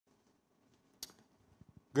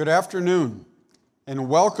Good afternoon, and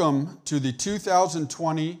welcome to the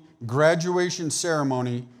 2020 graduation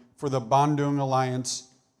ceremony for the Bandung Alliance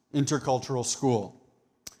Intercultural School.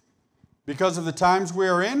 Because of the times we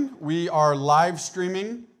are in, we are live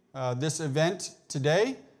streaming this event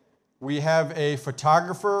today. We have a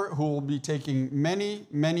photographer who will be taking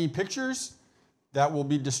many pictures that will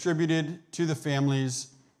be distributed to the families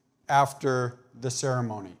after the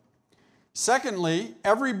ceremony. Secondly,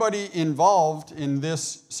 everybody involved in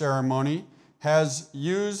this ceremony has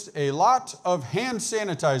used a lot of hand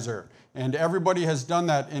sanitizer, and everybody has done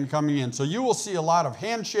that in coming in. So you will see a lot of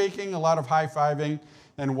handshaking, a lot of high-fiving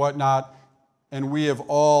and whatnot, and we have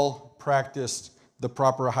all practiced the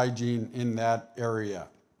proper hygiene in that area.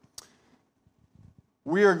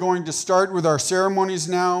 We are going to start with our ceremonies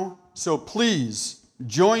now, so please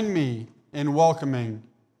join me in welcoming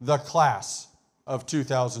the class of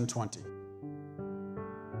 2020.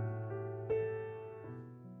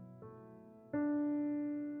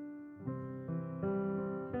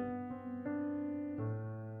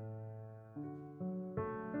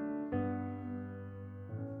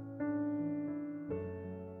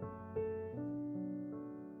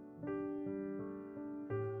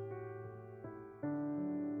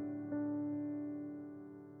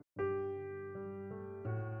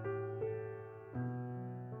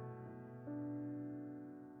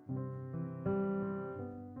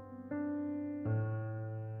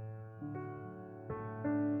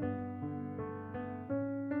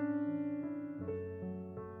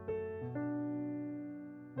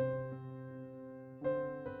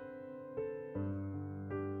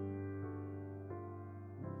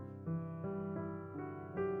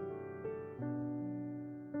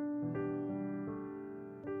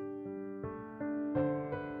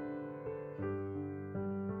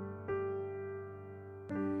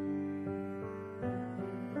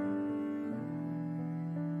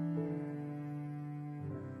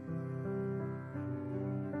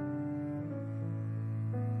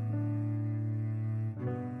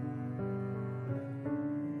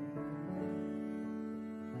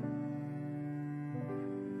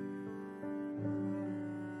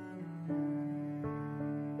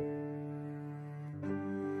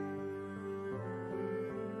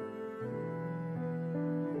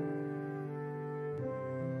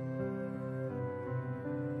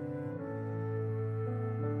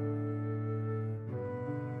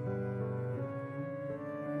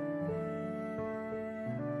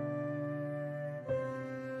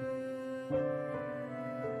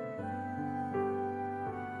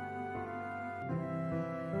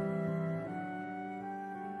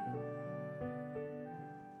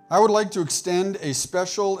 I would like to extend a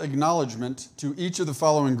special acknowledgement to each of the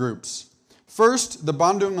following groups. First, the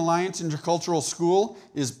Bandung Alliance Intercultural School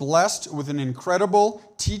is blessed with an incredible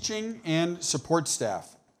teaching and support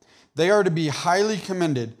staff. They are to be highly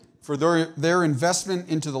commended for their investment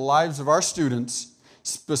into the lives of our students,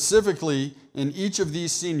 specifically in each of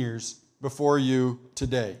these seniors before you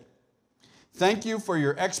today. Thank you for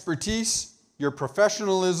your expertise, your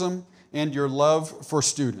professionalism, and your love for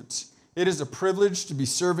students. It is a privilege to be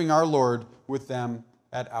serving our Lord with them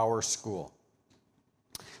at our school.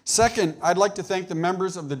 Second, I'd like to thank the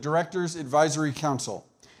members of the Directors Advisory Council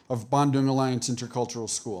of Bandung Alliance Intercultural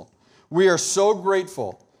School. We are so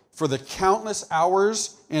grateful for the countless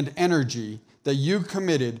hours and energy that you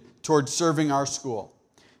committed towards serving our school.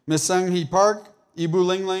 Ms. Sang-hee Park, Ibu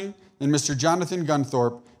Lingling, and Mr. Jonathan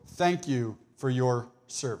Gunthorpe, thank you for your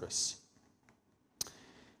service.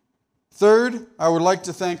 Third, I would like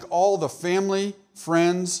to thank all the family,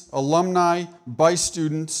 friends, alumni, BICE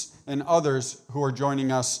students, and others who are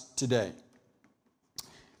joining us today.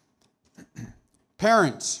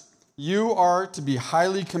 Parents, you are to be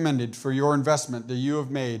highly commended for your investment that you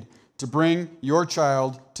have made to bring your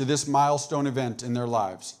child to this milestone event in their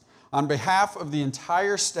lives. On behalf of the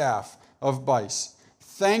entire staff of BICE,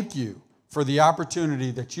 thank you for the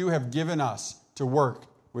opportunity that you have given us to work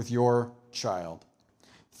with your child.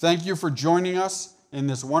 Thank you for joining us in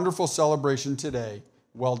this wonderful celebration today.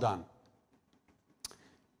 Well done.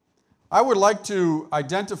 I would like to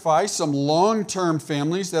identify some long-term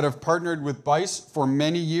families that have partnered with BICE for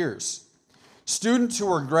many years. Students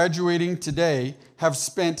who are graduating today have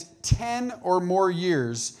spent 10 or more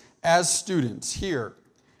years as students here.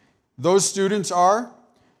 Those students are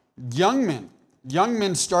young men. Young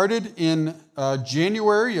men started in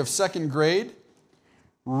January of second grade.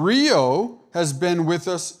 Rio has been with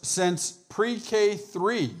us since pre-K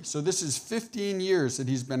 3, so this is 15 years that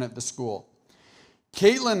he's been at the school.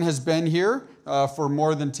 Caitlin has been here for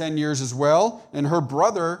more than 10 years as well, and her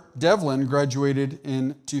brother, Devlin, graduated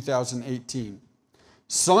in 2018.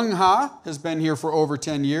 Sung Ha has been here for over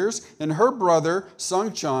 10 years, and her brother,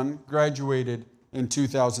 Sung Chun, graduated in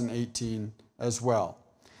 2018 as well.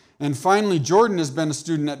 And finally, Jordan has been a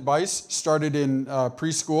student at Bice, started in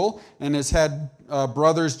preschool, and has had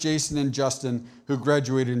brothers Jason and Justin who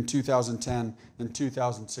graduated in 2010 and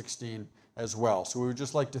 2016 as well. So we would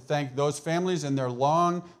just like to thank those families and their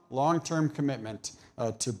long-term commitment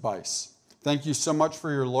to Bice. Thank you so much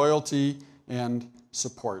for your loyalty and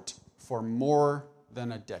support for more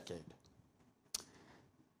than a decade.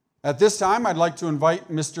 At this time, I'd like to invite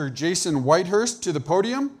Mr. Jason Whitehurst to the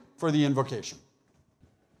podium for the invocation.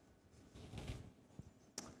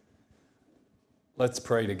 Let's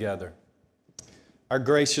pray together. Our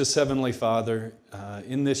gracious Heavenly Father,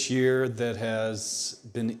 in this year that has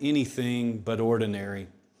been anything but ordinary,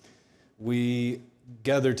 we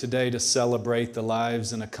gather today to celebrate the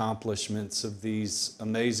lives and accomplishments of these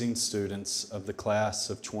amazing students of the class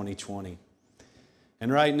of 2020.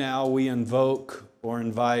 And right now we invoke or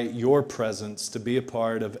invite your presence to be a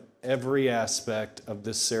part of every aspect of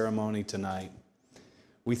this ceremony tonight.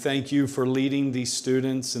 We thank you for leading these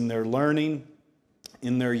students in their learning,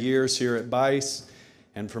 in their years here at Bice,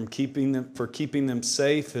 and for keeping them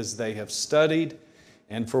safe as they have studied,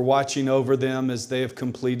 and for watching over them as they have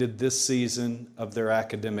completed this season of their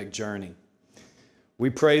academic journey. We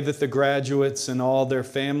pray that the graduates and all their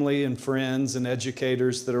family and friends and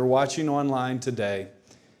educators that are watching online today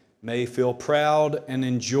may feel proud and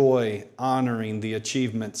enjoy honoring the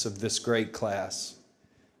achievements of this great class.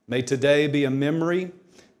 May today be a memory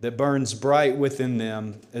that burns bright within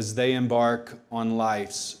them as they embark on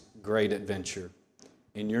life's great adventure.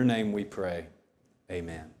 In your name we pray.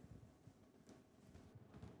 Amen.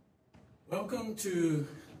 Welcome to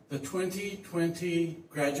the 2020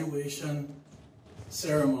 graduation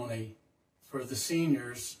ceremony for the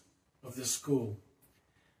seniors of this school.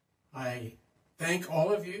 I thank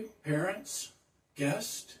all of you, parents,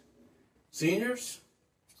 guests, seniors,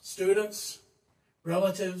 students,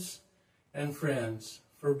 relatives, and friends,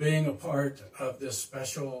 for being a part of this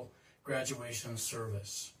special graduation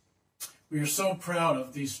service. We are so proud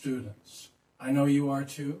of these students. I know you are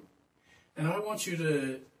too. And I want you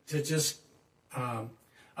to just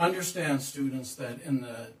understand, students, that in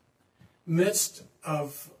the midst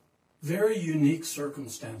of very unique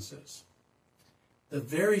circumstances, the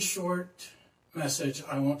very short message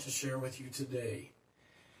I want to share with you today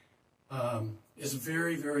is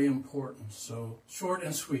very, very important. So short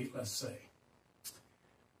and sweet, let's say.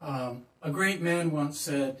 A great man once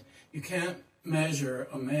said, you can't measure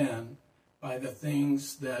a man by the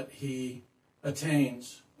things that he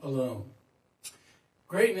attains alone.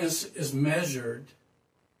 Greatness is measured,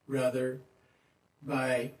 rather,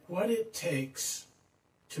 by what it takes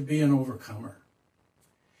to be an overcomer.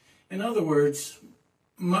 In other words,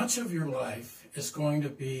 much of your life is going to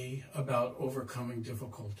be about overcoming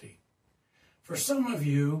difficulty. For some of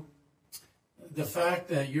you, the fact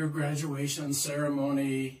that your graduation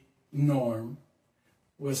ceremony norm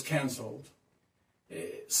was canceled,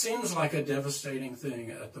 it seems like a devastating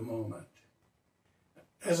thing at the moment.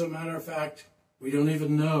 As a matter of fact, we don't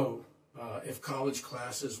even know if college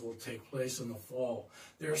classes will take place in the fall.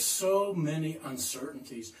 There are so many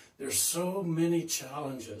uncertainties. There's so many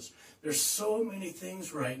challenges. There's so many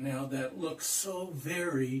things right now that look so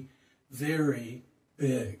very, very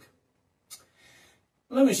big.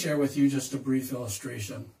 Let me share with you just a brief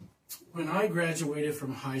illustration. When I graduated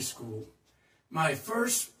from high school, my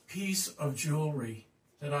first piece of jewelry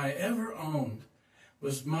that I ever owned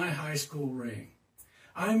was my high school ring.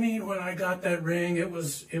 I mean, when I got that ring, it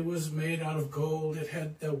was made out of gold. It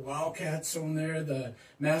had the Wildcats on there, the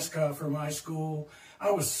mascot for my school.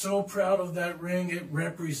 I was so proud of that ring. It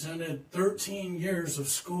represented 13 years of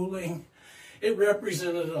schooling. It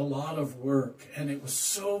represented a lot of work, and it was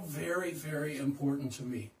so very, very important to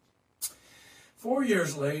me. 4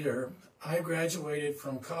 years later, I graduated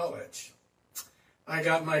from college. I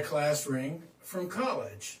got my class ring from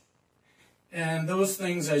college. And those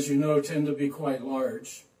things, as you know, tend to be quite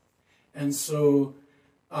large. And so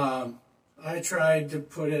I tried to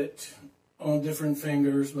put it on different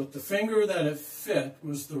fingers, but the finger that it fit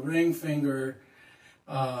was the ring finger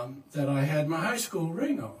that I had my high school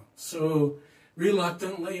ring on. So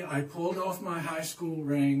reluctantly, I pulled off my high school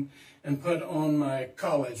ring and put on my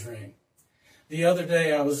college ring. The other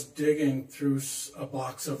day, I was digging through a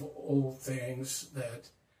box of old things that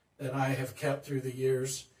I have kept through the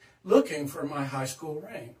years, looking for my high school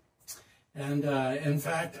ring. And in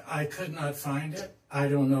fact, I could not find it. I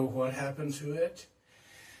don't know what happened to it.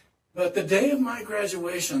 But the day of my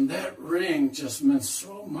graduation, that ring just meant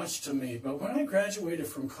so much to me. But when I graduated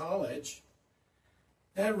from college,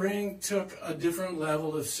 that ring took a different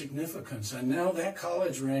level of significance. And now that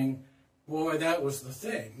college ring, boy, that was the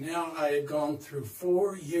thing. Now I had gone through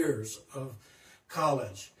 4 years of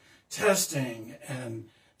college, testing and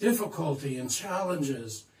difficulty and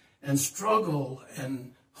challenges and struggle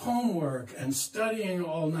and homework and studying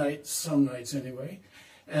all night, some nights anyway.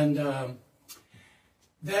 And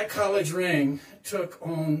that college ring took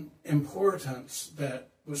on importance that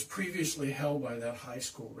was previously held by that high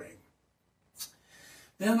school ring.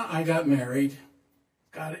 Then I got married,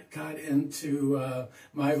 got into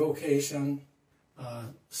my vocation,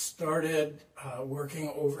 started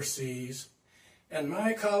working overseas, and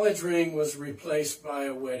my college ring was replaced by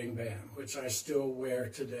a wedding band, which I still wear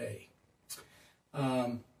today.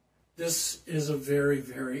 This is a very,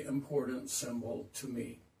 very important symbol to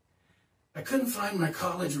me. I couldn't find my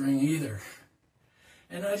college ring either.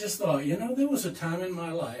 And I just thought, you know, there was a time in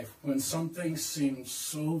my life when something seemed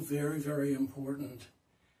so very, very important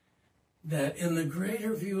that in the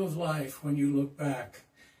greater view of life, when you look back,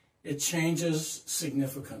 it changes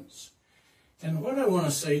significance. And what I want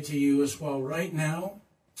to say to you is, while right now,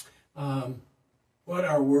 what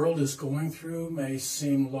our world is going through may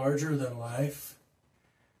seem larger than life,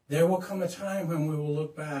 there will come a time when we will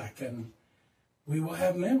look back and we will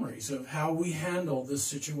have memories of how we handled this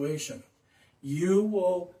situation. You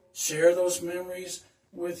will share those memories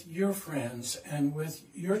with your friends and with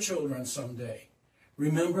your children someday.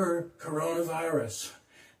 Remember coronavirus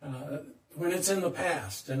when it's in the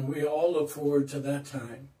past, and we all look forward to that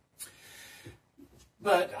time.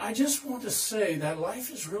 But I just want to say that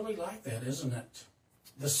life is really like that, isn't it?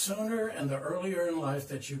 The sooner and the earlier in life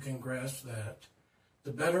that you can grasp that,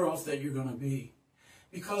 the better off that you're going to be.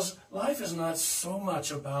 Because life is not so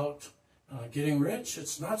much about getting rich.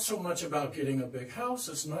 It's not so much about getting a big house.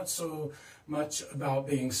 It's not so much about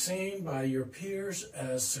being seen by your peers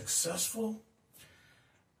as successful.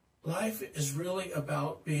 Life is really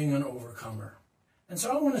about being an overcomer. And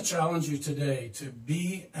so I want to challenge you today to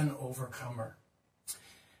be an overcomer.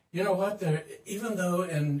 You know what? Even though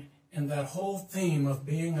in that whole theme of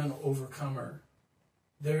being an overcomer,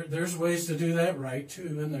 there's ways to do that right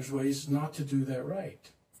too, and there's ways not to do that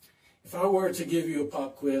right. If I were to give you a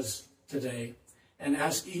pop quiz today and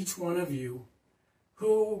ask each one of you,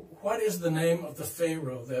 what is the name of the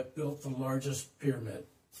Pharaoh that built the largest pyramid?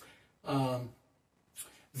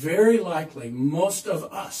 Very likely, most of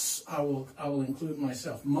us, I will include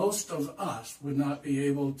myself, most of us would not be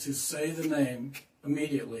able to say the name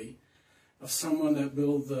immediately of someone that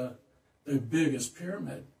built the biggest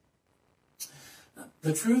pyramid.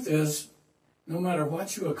 The truth is, no matter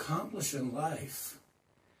what you accomplish in life,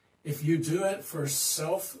 if you do it for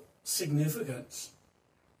self-significance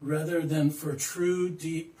rather than for true,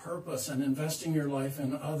 deep purpose and investing your life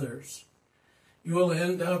in others, you will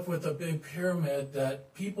end up with a big pyramid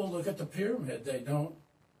that people look at the pyramid, they don't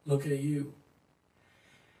look at you.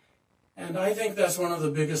 And I think that's one of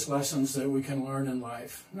the biggest lessons that we can learn in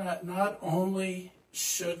life. Not only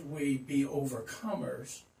should we be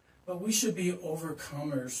overcomers, but we should be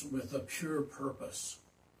overcomers with a pure purpose.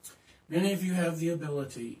 Many of you have the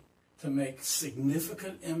ability to make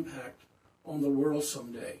significant impact on the world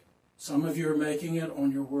someday. Some of you are making it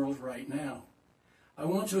on your world right now. I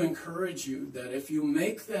want to encourage you that if you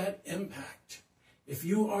make that impact, if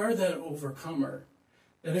you are that overcomer,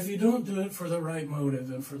 that if you don't do it for the right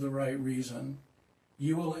motive and for the right reason,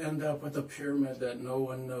 you will end up with a pyramid that no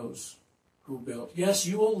one knows who built. Yes,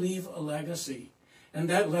 you will leave a legacy, and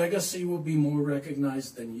that legacy will be more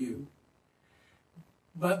recognized than you.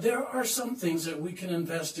 But there are some things that we can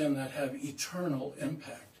invest in that have eternal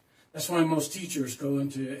impact. That's why most teachers go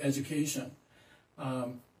into education,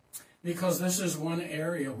 because this is one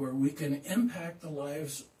area where we can impact the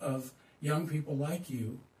lives of young people like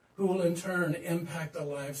you, who will in turn impact the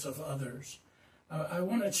lives of others. I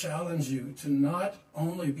want to challenge you to not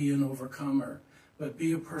only be an overcomer, but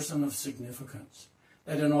be a person of significance.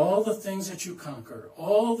 That in all the things that you conquer,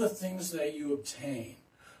 all the things that you obtain,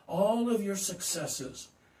 all of your successes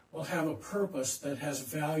will have a purpose that has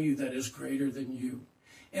value that is greater than you,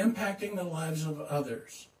 impacting the lives of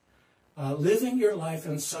others, living your life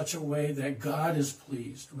in such a way that God is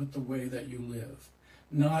pleased with the way that you live,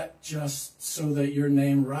 not just so that your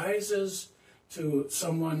name rises to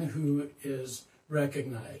someone who is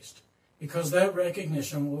recognized, because that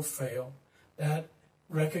recognition will fail, that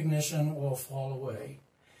recognition will fall away.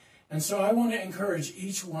 And so I want to encourage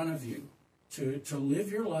each one of you to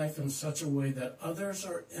live your life in such a way that others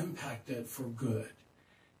are impacted for good.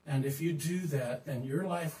 And if you do that, then your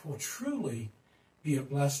life will truly be a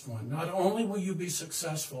blessed one. Not only will you be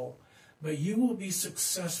successful, but you will be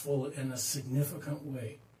successful in a significant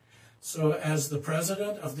way. So as the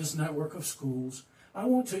president of this network of schools, I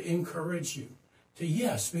want to encourage you to,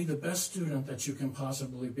 yes, be the best student that you can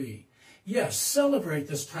possibly be. Yes, celebrate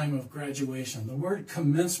this time of graduation. The word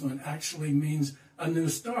commencement actually means a new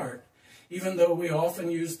start, even though we often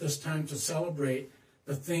use this time to celebrate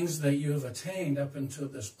the things that you have attained up until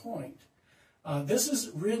this point. This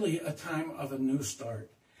is really a time of a new start.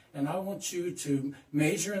 And I want you to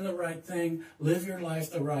major in the right thing, live your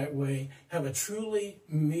life the right way, have a truly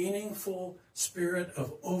meaningful spirit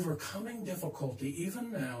of overcoming difficulty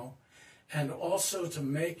even now, and also to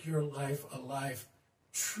make your life a life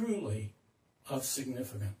truly of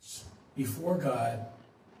significance before God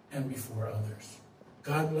and before others.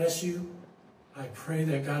 God bless you. I pray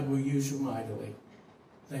that God will use you mightily.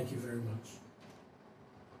 Thank you very much.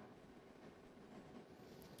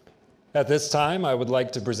 At this time, I would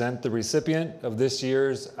like to present the recipient of this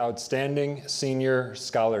year's Outstanding Senior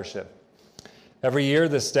Scholarship. Every year,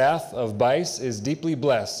 the staff of BICE is deeply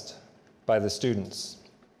blessed by the students.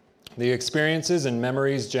 The experiences and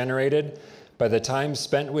memories generated by the time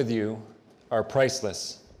spent with you are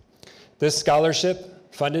priceless. This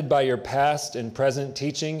scholarship, funded by your past and present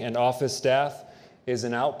teaching and office staff, is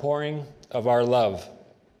an outpouring of our love.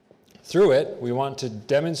 Through it, we want to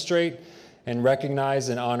demonstrate and recognize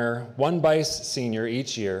and honor one BICE senior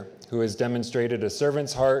each year who has demonstrated a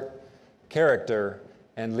servant's heart, character,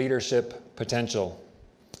 and leadership potential.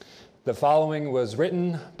 The following was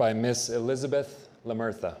written by Miss Elizabeth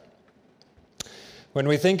Lamurtha. When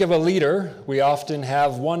we think of a leader, we often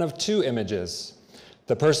have one of two images: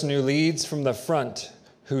 the person who leads from the front,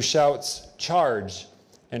 who shouts, "Charge,"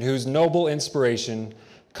 and whose noble inspiration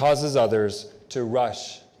causes others to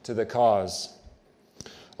rush to the cause.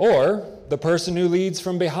 Or the person who leads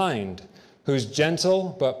from behind, whose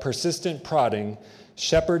gentle but persistent prodding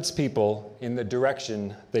shepherds people in the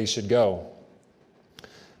direction they should go.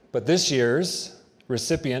 But this year's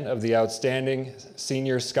recipient of the Outstanding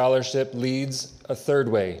Senior Scholarship leads a third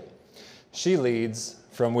way. She leads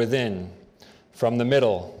from within, from the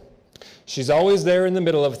middle. She's always there in the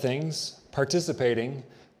middle of things, participating,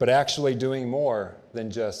 but actually doing more than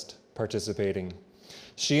just participating.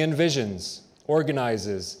 She envisions,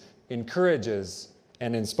 organizes, encourages,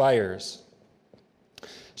 and inspires.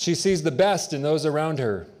 She sees the best in those around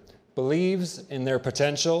her, believes in their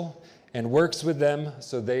potential, and works with them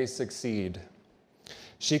so they succeed.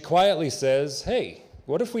 She quietly says, "Hey,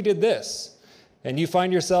 what if we did this?" And you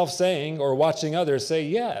find yourself saying or watching others say,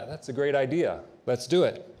 "Yeah, that's a great idea. Let's do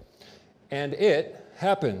it." And it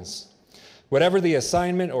happens. Whatever the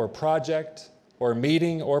assignment or project or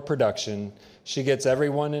meeting or production, she gets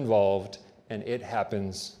everyone involved, and it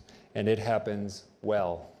happens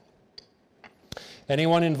well.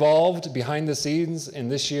 Anyone involved behind the scenes in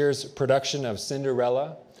this year's production of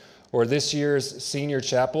Cinderella, or this year's senior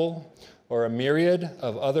chapel, or a myriad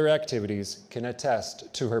of other activities can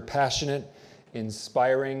attest to her passionate,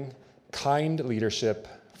 inspiring, kind leadership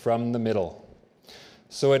from the middle.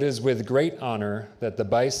 So it is with great honor that the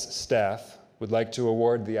BICE staff would like to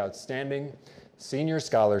award the Outstanding Senior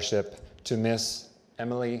Scholarship to Miss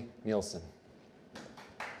Emily Nielsen.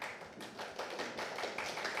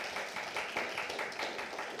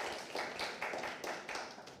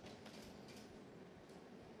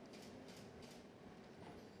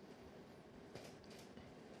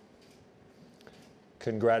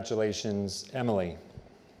 Congratulations, Emily.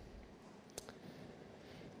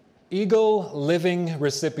 Eagle Living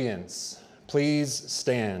recipients, please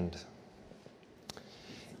stand.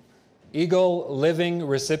 Eagle Living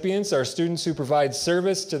recipients are students who provide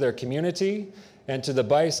service to their community and to the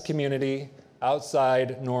BICE community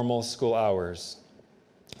outside normal school hours.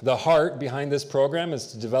 The heart behind this program is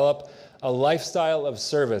to develop a lifestyle of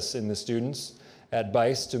service in the students at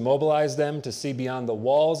BICE to mobilize them to see beyond the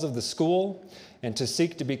walls of the school and to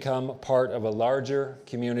seek to become part of a larger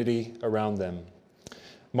community around them.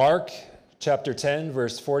 Mark chapter 10,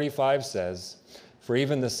 verse 45 says, "For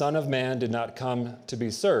even the Son of Man did not come to be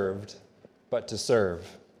served, but to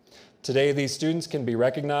serve." Today, these students can be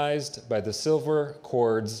recognized by the silver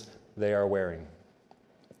cords they are wearing.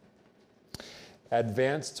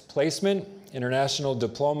 Advanced Placement International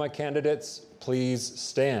Diploma candidates, please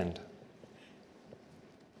stand.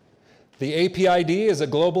 The APID is a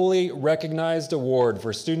globally recognized award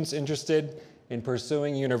for students interested in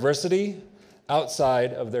pursuing university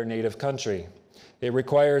outside of their native country. It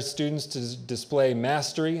requires students to display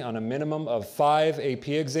mastery on a minimum of 5 AP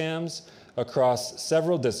exams across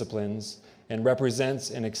several disciplines and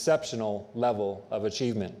represents an exceptional level of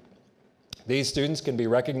achievement. These students can be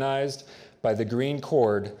recognized by the green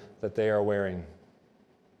cord that they are wearing.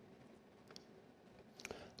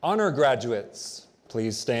 Honor graduates,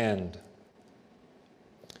 please stand.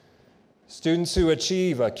 Students who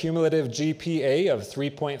achieve a cumulative GPA of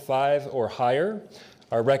 3.5 or higher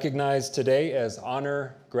are recognized today as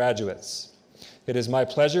honor graduates. It is my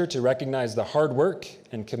pleasure to recognize the hard work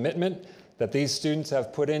and commitment that these students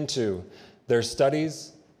have put into their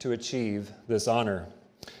studies to achieve this honor.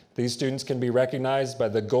 These students can be recognized by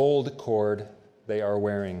the gold cord they are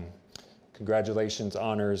wearing. Congratulations,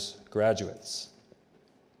 honors graduates.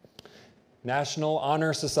 National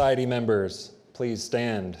Honor Society members, please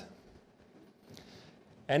stand.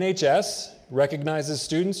 NHS recognizes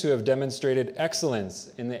students who have demonstrated excellence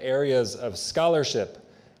in the areas of scholarship,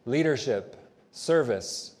 leadership,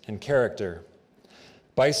 service, and character.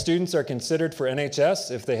 BICE students are considered for NHS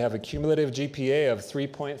if they have a cumulative GPA of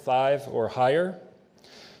 3.5 or higher.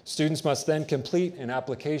 Students must then complete an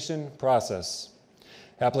application process.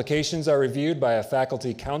 Applications are reviewed by a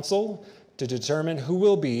faculty council to determine who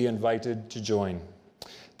will be invited to join.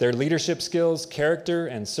 Their leadership skills, character,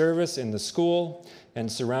 and service in the school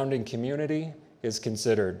and surrounding community is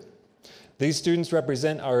considered. These students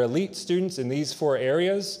represent our elite students in these 4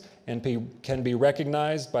 areas and can be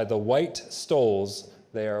recognized by the white stoles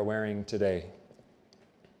they are wearing today.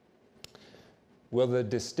 Will the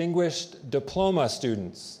distinguished diploma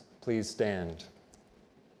students please stand?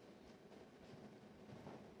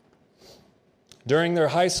 During their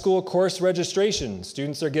high school course registration,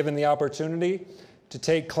 students are given the opportunity to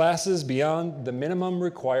take classes beyond the minimum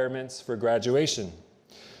requirements for graduation.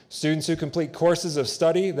 Students who complete courses of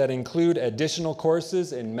study that include additional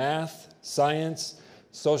courses in math, science,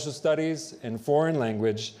 social studies, and foreign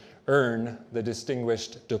language earn the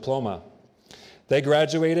distinguished diploma. They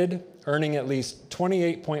graduated earning at least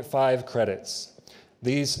 28.5 credits.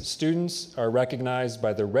 These students are recognized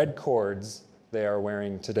by the red cords they are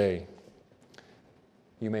wearing today.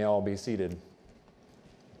 You may all be seated.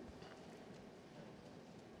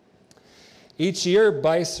 Each year,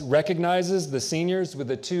 BICE recognizes the seniors with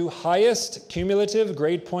the 2 highest cumulative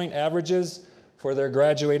grade point averages for their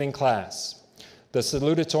graduating class. The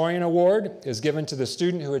Salutatorian Award is given to the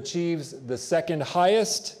student who achieves the 2nd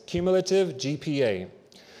highest cumulative GPA.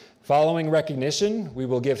 Following recognition, we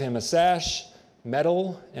will give him a sash,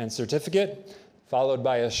 medal, and certificate, followed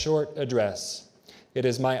by a short address. It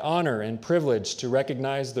is my honor and privilege to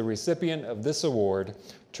recognize the recipient of this award,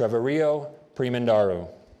 Trevorio Primandaro.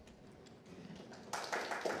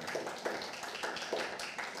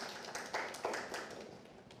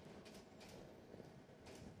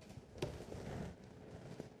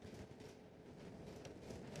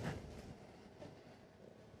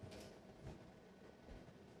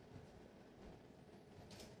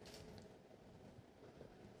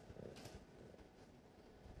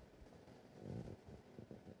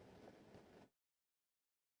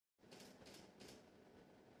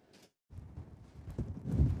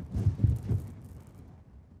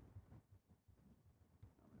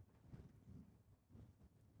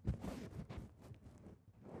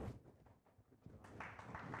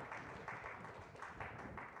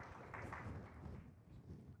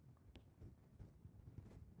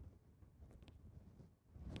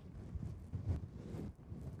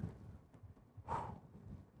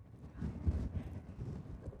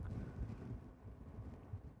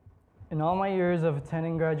 In all my years of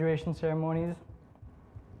attending graduation ceremonies,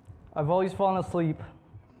 I've always fallen asleep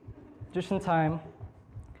just in time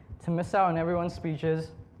to miss out on everyone's speeches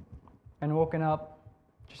and woken up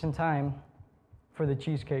just in time for the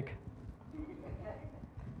cheesecake.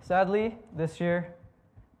 Sadly, this year,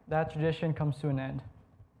 that tradition comes to an end.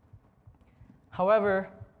 However,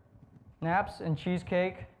 naps and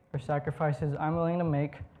cheesecake are sacrifices I'm willing to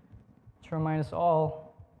make to remind us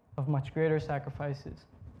all of much greater sacrifices.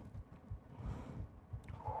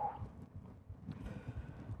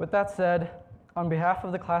 With that said, on behalf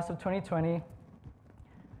of the class of 2020,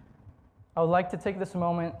 I would like to take this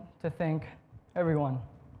moment to thank everyone.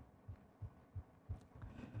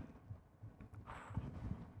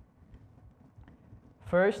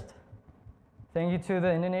 First, thank you to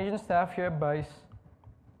the Indonesian staff here at BICE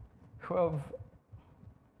who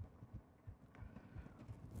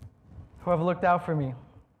have looked out for me.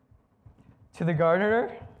 To the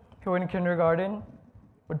gardener who in kindergarten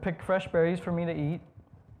would pick fresh berries for me to eat.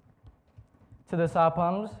 To the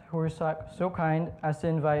Sapams who were so kind as to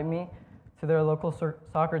invite me to their local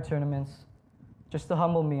soccer tournaments just to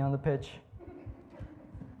humble me on the pitch.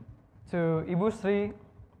 To Ibu Sri,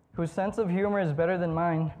 whose sense of humor is better than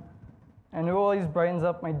mine and who always brightens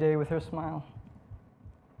up my day with her smile.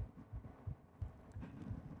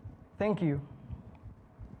 Thank you.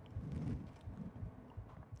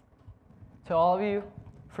 To all of you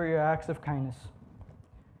for your acts of kindness.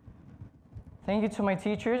 Thank you to my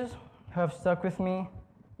teachers who have stuck with me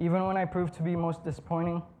even when I proved to be most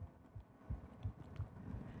disappointing.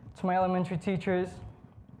 To my elementary teachers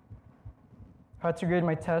who had to grade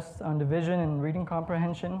my tests on division and reading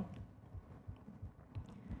comprehension.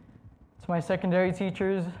 To my secondary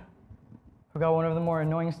teachers who got one of the more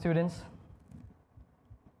annoying students.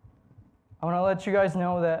 I want to let you guys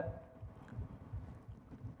know that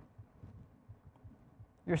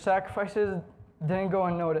your sacrifices didn't go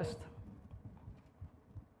unnoticed.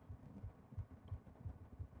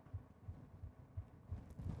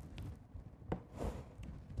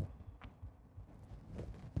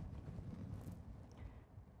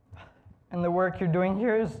 And the work you're doing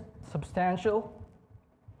here is substantial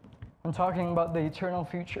when talking about the eternal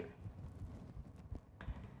future.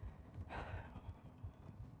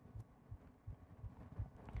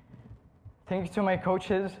 Thank you to my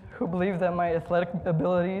coaches who believe that my athletic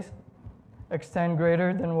abilities extend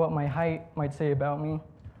greater than what my height might say about me.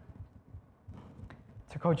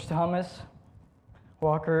 To Coach Thomas,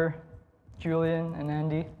 Walker, Julian, and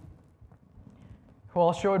Andy, who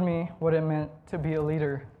all showed me what it meant to be a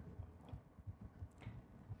leader.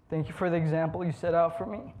 Thank you for the example you set out for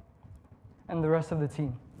me and the rest of the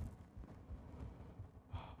team.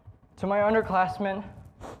 To my underclassmen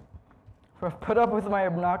who have put up with my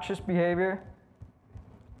obnoxious behavior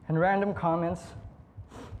and random comments.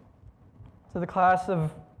 To the class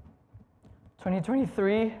of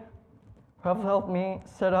 2023 who have helped me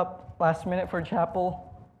set up last minute for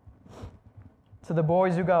chapel. To the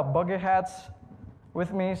boys who got bucket hats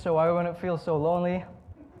with me so I wouldn't feel so lonely.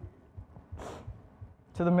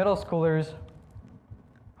 To the middle schoolers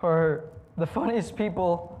who are the funniest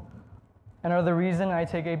people and are the reason I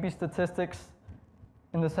take AP Statistics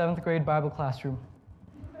in the 7th grade Bible classroom.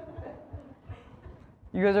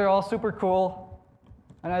 You guys are all super cool,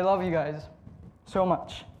 and I love you guys so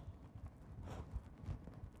much.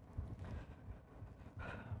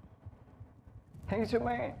 Thank you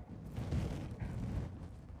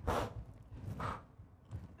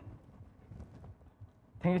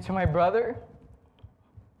to my brother.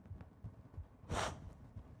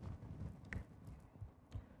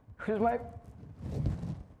 Who's my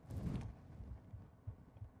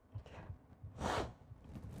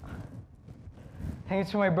Thank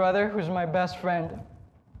you to my brother, who's my best friend,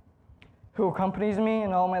 who accompanies me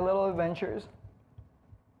in all my little adventures,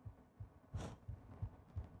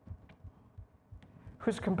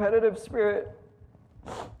 whose competitive spirit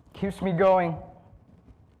keeps me going,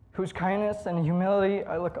 whose kindness and humility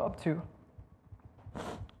I look up to.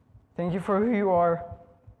 Thank you for who you are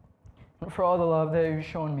and for all the love that you've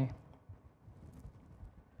shown me.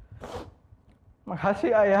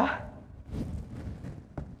 Makasih, Ayah.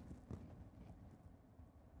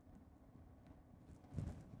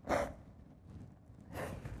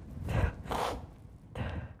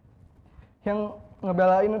 Yang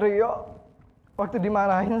ngebelain Rio waktu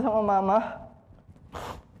dimarahin sama mama,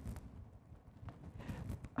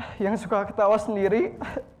 yang suka ketawa sendiri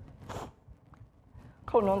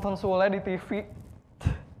kalau nonton Sule di TV,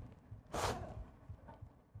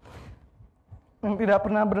 yang tidak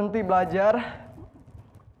pernah berhenti belajar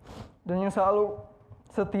dan yang selalu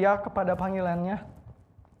setia kepada panggilannya.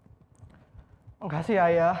 Makasih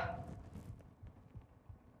Ayah.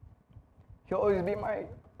 You'll always be my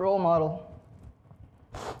role model.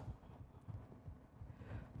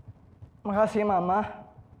 Makasih Mama,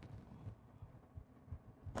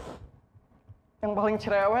 yang paling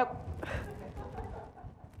cerewet,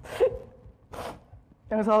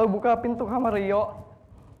 yang selalu buka pintu kamar Rio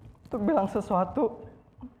untuk bilang sesuatu,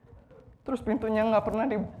 terus pintunya nggak pernah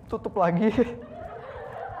ditutup lagi.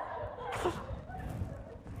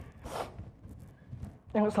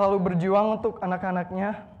 Yang selalu berjuang untuk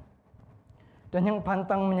anak-anaknya, dan yang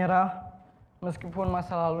pantang menyerah meskipun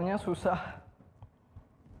masa lalunya susah.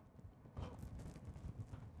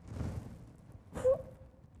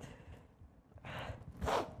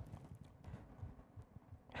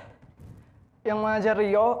 Yang mengajar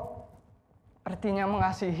Rio artinya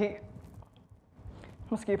mengasihi,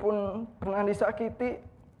 meskipun pernah disakiti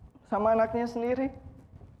sama anaknya sendiri.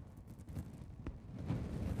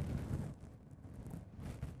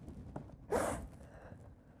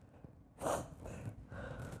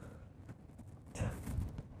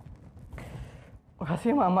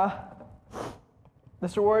 Makasih Mama.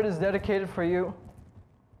 This award is dedicated for you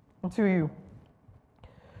and to you.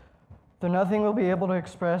 Though nothing will be able to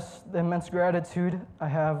express the immense gratitude I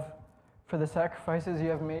have for the sacrifices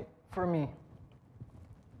you have made for me.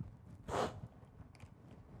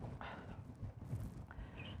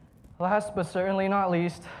 Last but certainly not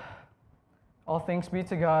least, all thanks be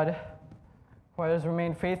to God, who has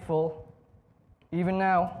remained faithful even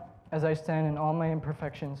now, as I stand in all my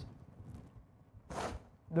imperfections.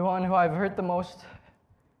 The one who I've hurt the most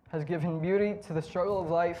has given beauty to the struggle of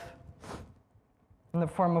life in the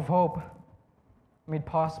form of hope, made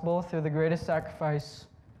possible through the greatest sacrifice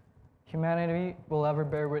humanity will ever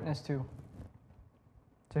bear witness to.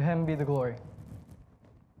 To him be the glory.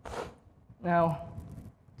 Now,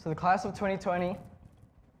 to the class of 2020,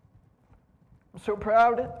 I'm so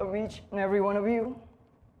proud of each and every one of you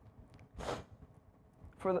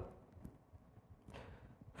for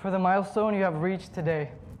the milestone you have reached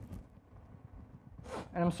today.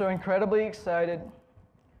 And I'm so incredibly excited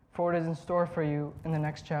for what is in store for you in the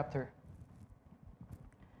next chapter.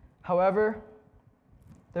 However,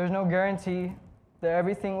 there's no guarantee that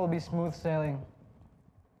everything will be smooth sailing.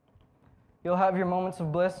 You'll have your moments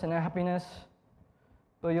of bliss and happiness,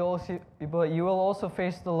 but you will also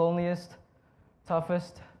face the loneliest,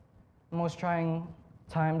 toughest, most trying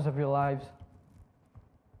times of your lives.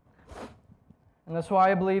 And that's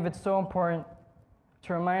why I believe it's so important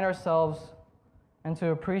to remind ourselves and to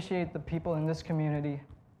appreciate the people in this community.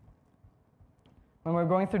 When we're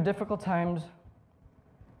going through difficult times,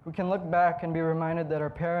 we can look back and be reminded that our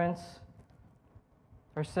parents,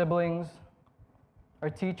 our siblings, our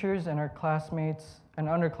teachers, and our classmates and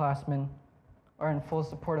underclassmen are in full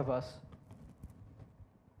support of us.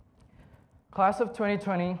 Class of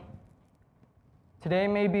 2020, today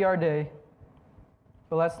may be our day,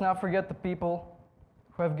 but let's not forget the people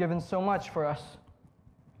who have given so much for us.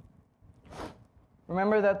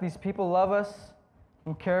 Remember that these people love us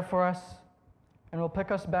and care for us and will pick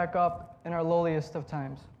us back up in our lowliest of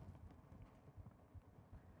times.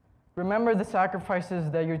 Remember the sacrifices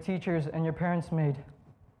that your teachers and your parents made,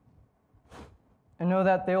 and know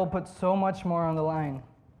that they will put so much more on the line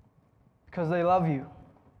because they love you.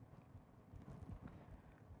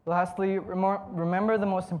 Lastly, remember the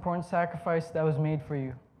most important sacrifice that was made for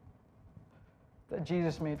you, that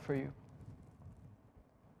Jesus made for you.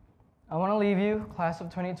 I want to leave you, class of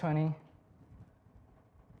 2020,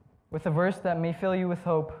 with a verse that may fill you with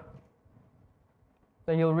hope,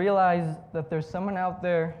 that you'll realize that there's someone out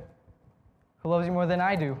there who loves you more than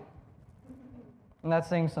I do, and that's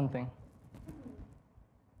saying something.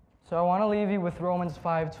 So I want to leave you with Romans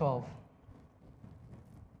 5:12.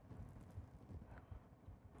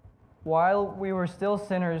 While we were still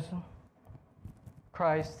sinners,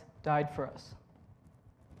 Christ died for us.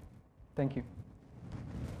 Thank you.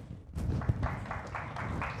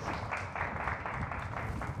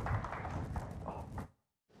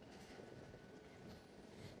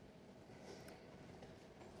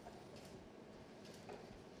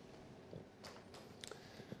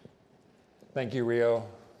 Thank you, Rio.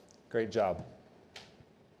 Great job.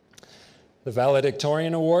 The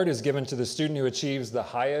Valedictorian Award is given to the student who achieves the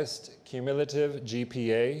highest cumulative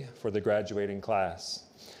GPA for the graduating class.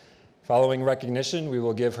 Following recognition, we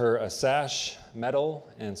will give her a sash, medal,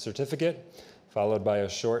 and certificate, followed by a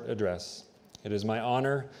short address. It is my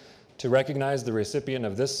honor to recognize the recipient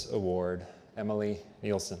of this award, Emily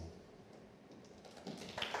Nielsen.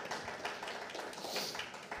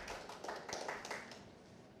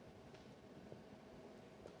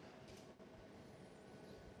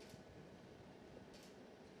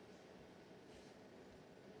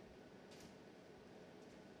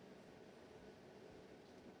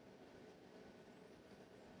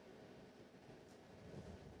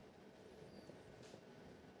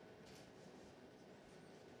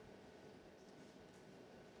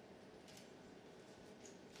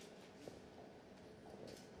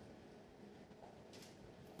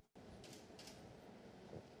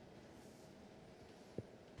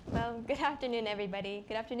 Well, good afternoon, everybody.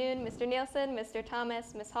 Good afternoon, Mr. Nielsen, Mr.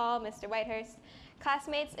 Thomas, Ms. Hall, Mr. Whitehurst,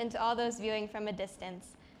 classmates, and to all those viewing from a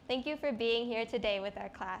distance. Thank you for being here today with our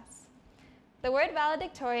class. The word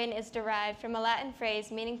valedictorian is derived from a Latin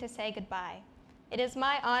phrase meaning to say goodbye. It is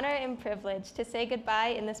my honor and privilege to say goodbye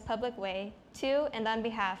in this public way to and on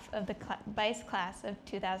behalf of the Vice Class of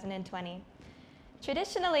 2020.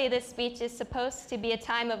 Traditionally, this speech is supposed to be a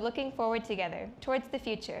time of looking forward together, towards the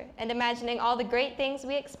future, and imagining all the great things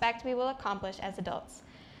we expect we will accomplish as adults.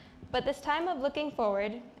 But this time of looking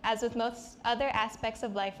forward, as with most other aspects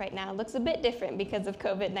of life right now, looks a bit different because of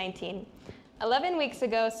COVID-19. 11 weeks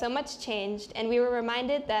ago, so much changed, and we were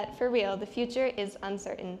reminded that, for real, the future is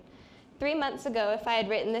uncertain. 3 months ago, if I had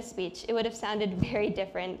written this speech, it would have sounded very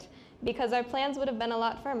different, because our plans would have been a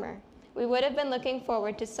lot firmer. We would have been looking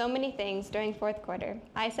forward to so many things during fourth quarter.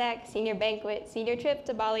 ISAC, senior banquet, senior trip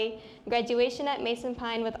to Bali, graduation at Mason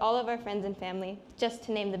Pine with all of our friends and family, just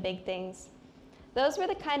to name the big things. Those were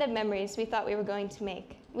the kind of memories we thought we were going to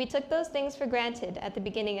make. We took those things for granted at the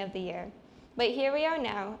beginning of the year. But here we are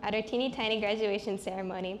now at our teeny tiny graduation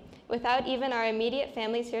ceremony without even our immediate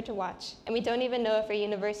families here to watch, and we don't even know if our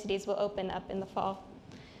universities will open up in the fall.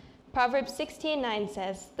 Proverbs 16:9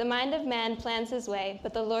 says, "The mind of man plans his way,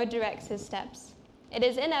 but the Lord directs his steps." It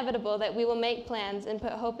is inevitable that we will make plans and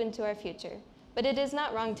put hope into our future, but it is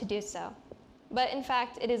not wrong to do so. But in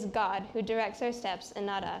fact, it is God who directs our steps and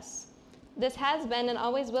not us. This has been and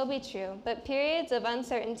always will be true, but periods of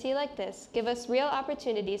uncertainty like this give us real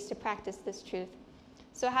opportunities to practice this truth.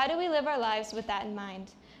 So how do we live our lives with that in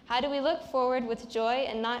mind? How do we look forward with joy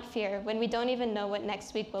and not fear when we don't even know what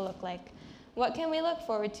next week will look like? What can we look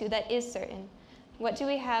forward to that is certain? What do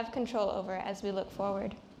we have control over as we look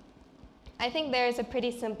forward? I think there is a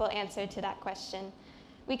pretty simple answer to that question.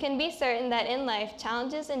 We can be certain that in life,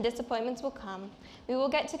 challenges and disappointments will come. We will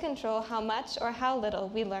get to control how much or how little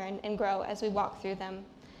we learn and grow as we walk through them.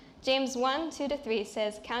 James 1:2-3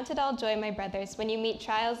 says, "Count it all joy, my brothers, when you meet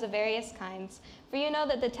trials of various kinds, for you know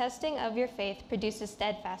that the testing of your faith produces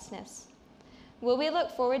steadfastness." Will we look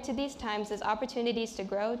forward to these times as opportunities to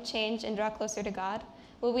grow, change, and draw closer to God?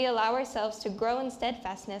 Will we allow ourselves to grow in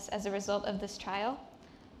steadfastness as a result of this trial?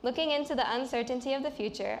 Looking into the uncertainty of the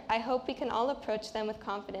future, I hope we can all approach them with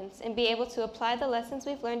confidence and be able to apply the lessons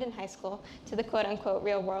we've learned in high school to the quote-unquote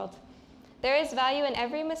real world. There is value in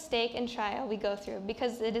every mistake and trial we go through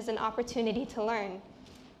because it is an opportunity to learn.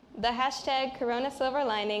 The hashtag Corona Silver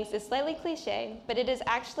Linings is slightly cliche, but it is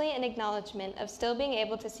actually an acknowledgement of still being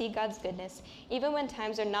able to see God's goodness even when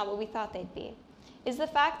times are not what we thought they'd be. Is the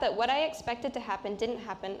fact that what I expected to happen didn't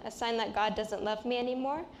happen a sign that God doesn't love me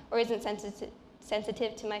anymore or isn't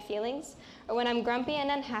sensitive to my feelings? Or when I'm grumpy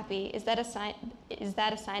and unhappy, is that a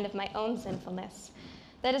sign of my own sinfulness?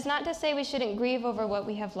 That is not to say we shouldn't grieve over what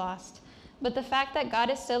we have lost, but the fact that God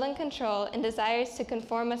is still in control and desires to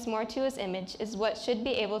conform us more to his image is what should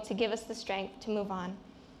be able to give us the strength to move on.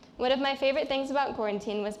 One of my favorite things about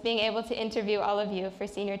quarantine was being able to interview all of you for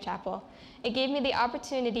Senior Chapel. It gave me the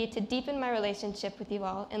opportunity to deepen my relationship with you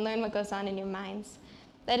all and learn what goes on in your minds.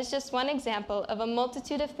 That is just one example of a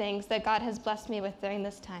multitude of things that God has blessed me with during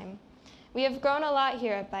this time. We have grown a lot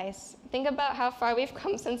here at BICE. Think about how far we've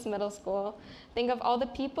come since middle school. Think of all the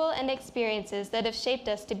people and experiences that have shaped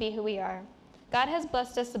us to be who we are. God has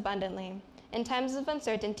blessed us abundantly. In times of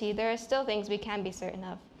uncertainty, there are still things we can be certain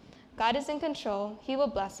of. God is in control, he will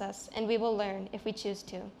bless us, and we will learn if we choose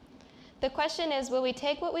to. The question is, will we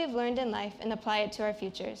take what we've learned in life and apply it to our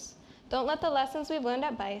futures? Don't let the lessons we've learned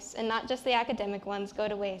at BICE, and not just the academic ones, go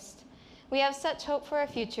to waste. We have such hope for our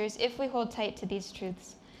futures if we hold tight to these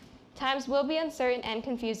truths. Times will be uncertain and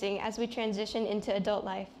confusing as we transition into adult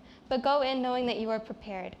life, but go in knowing that you are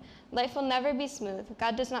prepared. Life will never be smooth.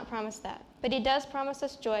 God does not promise that, but he does promise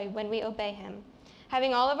us joy when we obey him.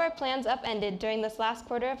 Having all of our plans upended during this last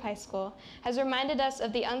quarter of high school has reminded us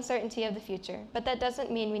of the uncertainty of the future, but that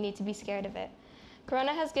doesn't mean we need to be scared of it.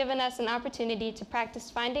 Corona has given us an opportunity to practice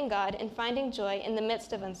finding God and finding joy in the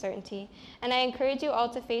midst of uncertainty, and I encourage you all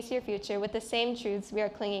to face your future with the same truths we are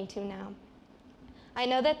clinging to now. I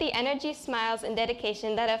know that the energy, smiles, and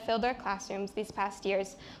dedication that have filled our classrooms these past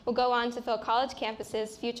years will go on to fill college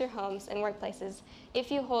campuses, future homes, and workplaces if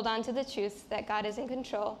you hold on to the truth that God is in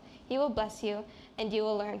control, he will bless you, and you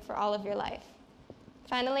will learn for all of your life.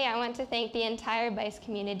 Finally, I want to thank the entire BICE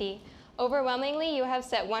community. Overwhelmingly, you have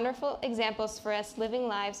set wonderful examples for us living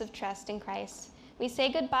lives of trust in Christ. We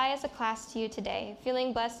say goodbye as a class to you today,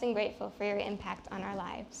 feeling blessed and grateful for your impact on our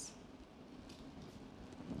lives.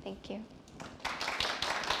 Thank you.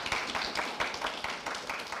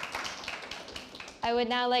 I would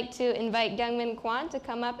now like to invite Youngmin Kwan to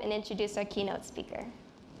come up and introduce our keynote speaker.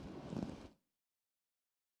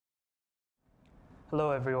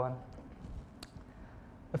 Hello, everyone.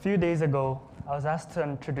 A few days ago, I was asked to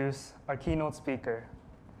introduce our keynote speaker.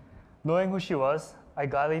 Knowing who she was, I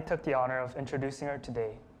gladly took the honor of introducing her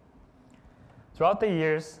today. Throughout the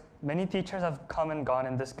years, many teachers have come and gone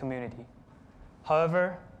in this community.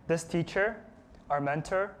 However, this teacher, our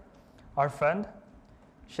mentor, our friend,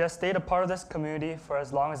 she has stayed a part of this community for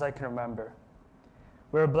as long as I can remember.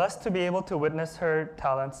 We are blessed to be able to witness her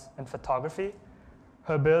talents in photography,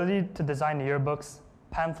 her ability to design yearbooks,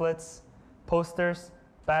 pamphlets, posters,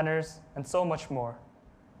 banners, and so much more.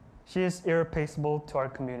 She is irreplaceable to our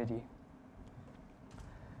community.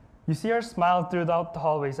 You see her smile throughout the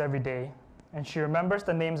hallways every day, and she remembers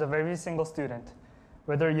the names of every single student,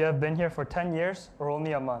 whether you have been here for 10 years or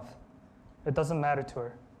only a month. It doesn't matter to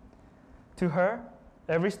her. To her,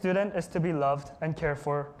 every student is to be loved and cared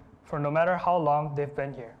for no matter how long they've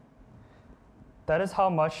been here. That is how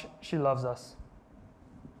much she loves us.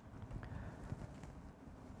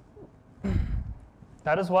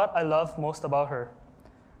 That is what I love most about her.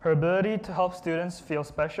 Her ability to help students feel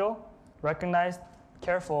special, recognized,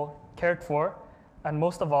 cared for, and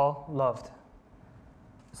most of all, loved.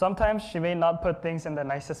 Sometimes she may not put things in the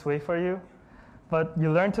nicest way for you, but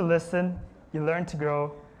you learn to listen, you learn to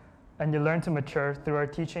grow, and you learn to mature through our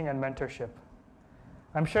teaching and mentorship.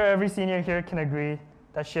 I'm sure every senior here can agree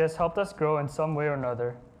that she has helped us grow in some way or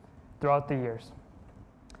another throughout the years.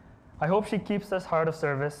 I hope she keeps this heart of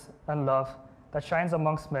service and love that shines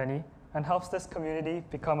amongst many and helps this community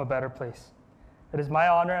become a better place. It is my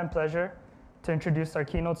honor and pleasure to introduce our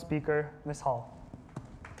keynote speaker, Ms. Hall.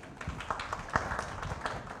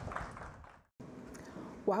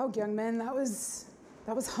 Wow, young man, that was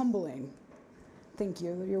humbling. Thank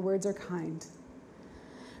you. Your words are kind.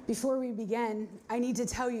 Before we begin, I need to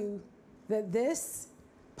tell you that this,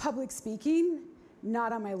 public speaking,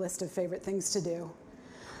 not on my list of favorite things to do.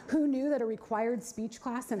 Who knew that a required speech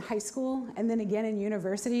class in high school and then again in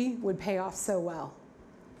university would pay off so well?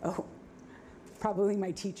 Oh, probably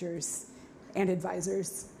my teachers and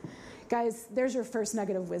advisors. Guys, there's your first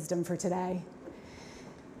nugget of wisdom for today.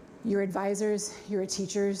 Your advisors, your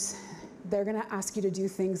teachers, they're gonna ask you to do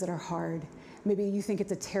things that are hard. Maybe you think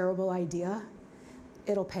it's a terrible idea.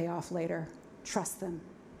 It'll pay off later. Trust them.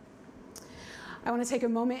 I wanna take a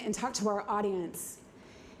moment and talk to our audience.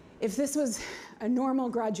 If this was a normal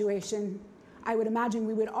graduation, I would imagine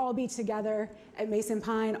we would all be together at Mason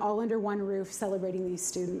Pine, all under one roof, celebrating these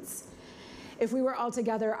students. If we were all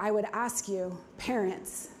together, I would ask you,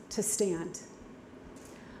 parents, to stand.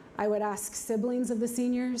 I would ask siblings of the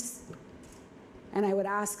seniors, and I would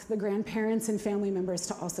ask the grandparents and family members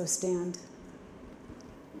to also stand.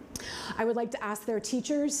 I would like to ask their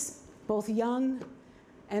teachers, both young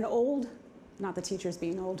and old, not the teachers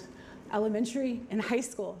being old, elementary and high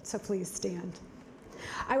school, to please stand.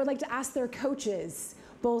 I would like to ask their coaches,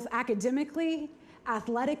 both academically,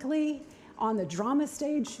 athletically, on the drama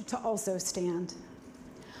stage, to also stand.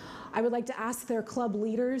 I would like to ask their club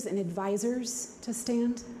leaders and advisors to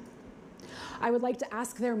stand. I would like to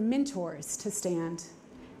ask their mentors to stand.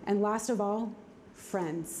 And last of all,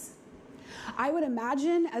 friends. I would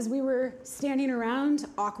imagine as we were standing around,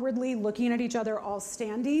 awkwardly looking at each other all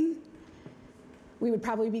standing, we would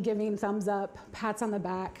probably be giving thumbs up, pats on the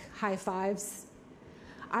back, high fives.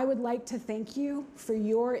 I would like to thank you for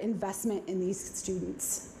your investment in these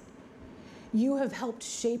students. You have helped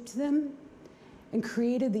shape them and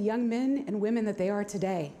created the young men and women that they are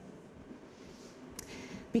today.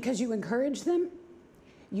 Because you encouraged them,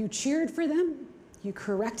 you cheered for them, you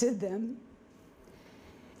corrected them,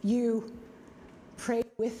 you prayed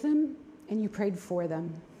with them, and you prayed for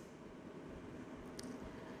them.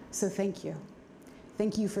 So thank you.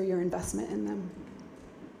 Thank you for your investment in them.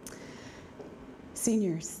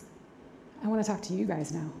 Seniors, I want to talk to you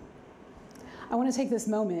guys now. I want to take this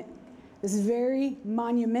moment, this very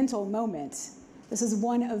monumental moment. This is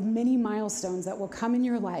one of many milestones that will come in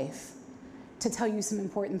your life to tell you some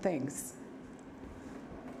important things.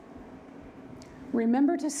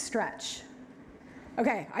 Remember to stretch.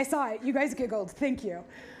 Okay, I saw it. You guys giggled. Thank you.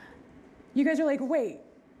 You guys are like, wait,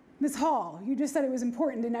 Ms. Hall, you just said it was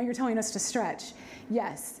important and now you're telling us to stretch.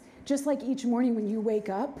 Yes, just like each morning when you wake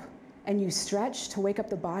up and you stretch to wake up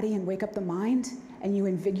the body and wake up the mind and you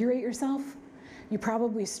invigorate yourself, you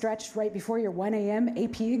probably stretched right before your 1 a.m.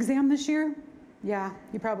 AP exam this year. Yeah,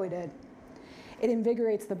 you probably did. It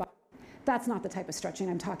invigorates the body. That's not the type of stretching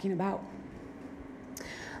I'm talking about.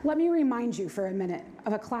 Let me remind you for a minute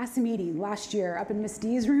of a class meeting last year up in Miss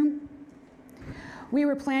D's room. We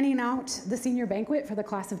were planning out the senior banquet for the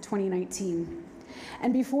class of 2019.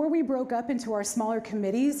 And before we broke up into our smaller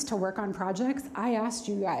committees to work on projects, I asked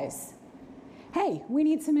you guys, hey, we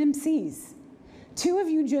need some MCs. 2 of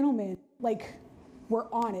you gentlemen, were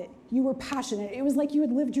on it. You were passionate. It was like you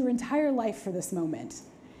had lived your entire life for this moment.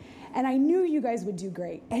 And I knew you guys would do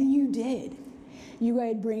great, and you did. You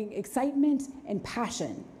would bring excitement and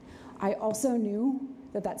passion. I also knew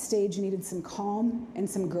that that stage needed some calm and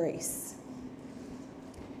some grace.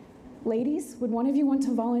 Ladies, would one of you want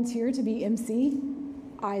to volunteer to be MC?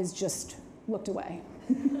 Eyes just looked away.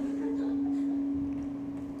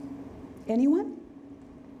 Anyone?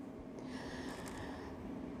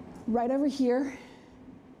 Right over here,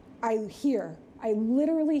 I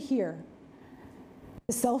literally hear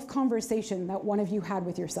the self-conversation that one of you had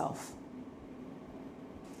with yourself.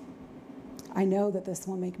 I know that this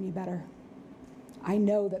will make me better. I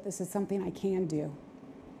know that this is something I can do.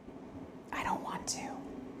 I don't want to.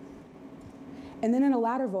 And then in a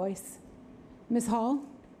louder voice, Ms. Hall,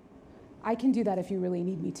 I can do that if you really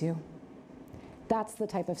need me to. That's the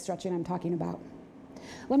type of stretching I'm talking about.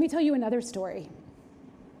 Let me tell you another story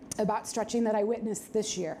about stretching that I witnessed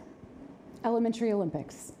this year. Elementary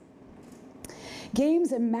Olympics.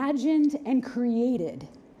 Games imagined and created,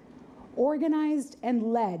 organized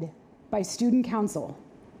and led by student council.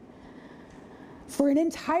 For an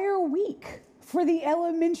entire week for the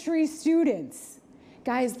elementary students.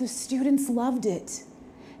 Guys, the students loved it.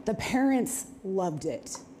 The parents loved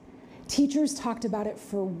it. Teachers talked about it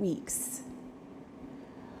for weeks.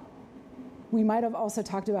 We might have also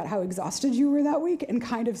talked about how exhausted you were that week and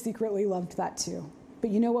kind of secretly loved that too. But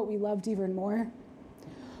you know what we loved even more?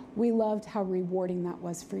 We loved how rewarding that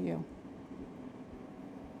was for you.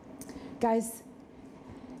 Guys,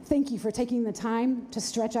 thank you for taking the time to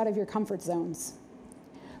stretch out of your comfort zones,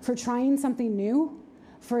 for trying something new,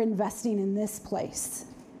 for investing in this place.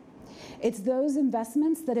 It's those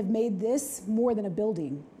investments that have made this more than a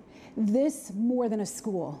building, this more than a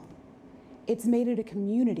school. It's made it a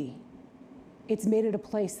community. It's made it a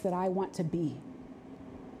place that I want to be.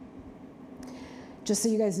 Just so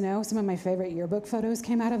you guys know, some of my favorite yearbook photos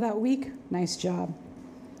came out of that week. Nice job.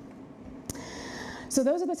 So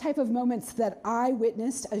those are the type of moments that I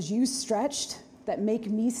witnessed as you stretched that make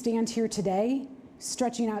me stand here today,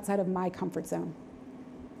 stretching outside of my comfort zone.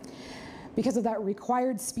 Because of that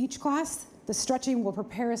required speech class, the stretching will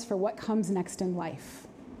prepare us for what comes next in life.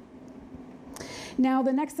 Now,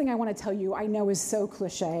 the next thing I want to tell you I know is so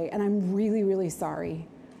cliche, and I'm really, really sorry.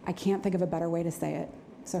 I can't think of a better way to say it.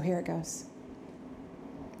 So here it goes.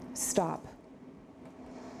 Stop.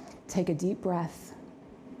 Take a deep breath,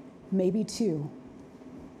 maybe two.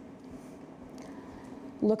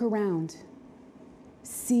 Look around.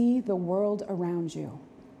 See the world around you.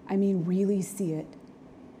 I mean, really see it.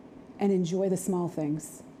 And enjoy the small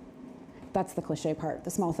things. That's the cliche part,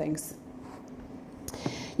 the small things.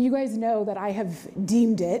 You guys know that I have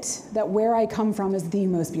deemed it that where I come from is the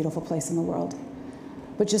most beautiful place in the world.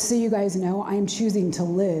 But just so you guys know, I'm choosing to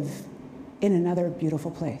live in another beautiful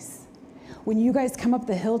place. When you guys come up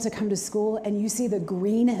the hill to come to school and you see the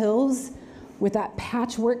green hills with that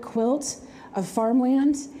patchwork quilt of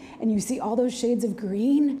farmland, and you see all those shades of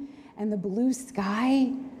green and the blue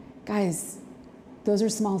sky, guys, those are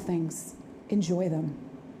small things. Enjoy them.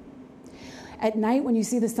 At night, when you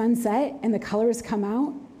see the sun set and the colors come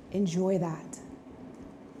out, enjoy that.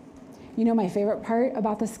 You know my favorite part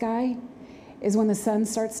about the sky is when the sun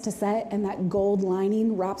starts to set and that gold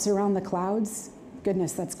lining wraps around the clouds.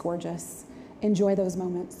 Goodness, that's gorgeous. Enjoy those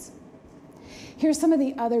moments. Here's some of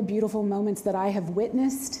the other beautiful moments that I have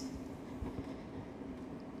witnessed,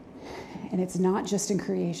 and it's not just in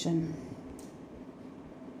creation.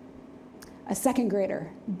 A second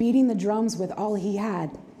grader beating the drums with all he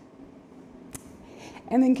had,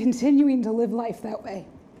 and then continuing to live life that way.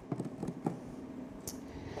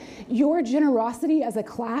 Your generosity as a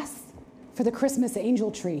class for the Christmas angel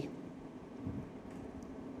tree.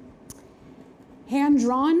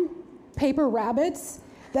 Hand-drawn paper rabbits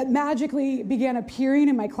that magically began appearing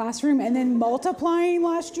in my classroom and then multiplying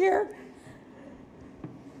last year.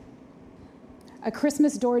 A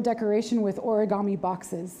Christmas door decoration with origami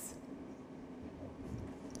boxes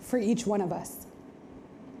for each one of us.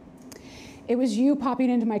 It was you popping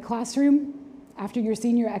into my classroom after your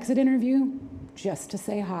senior exit interview just to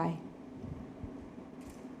say hi.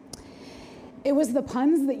 It was the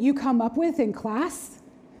puns that you come up with in class,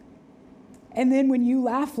 and then when you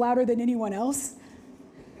laugh louder than anyone else.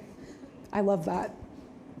 I love that.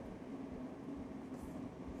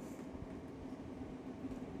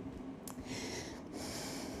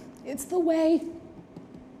 It's the way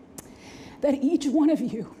that each one of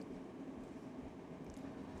you,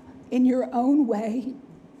 in your own way,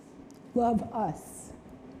 love us.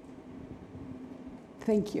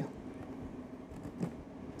 Thank you.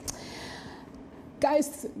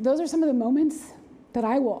 Guys, those are some of the moments that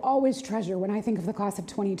I will always treasure when I think of the class of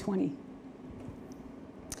 2020.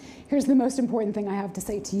 Here's the most important thing I have to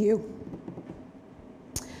say to you.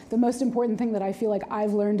 The most important thing that I feel like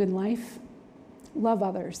I've learned in life: love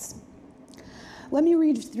others. Let me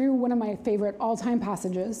read through one of my favorite all-time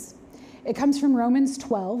passages. It comes from Romans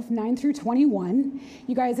 12, 9 through 21.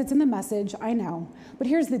 You guys, it's in the Message, I know. But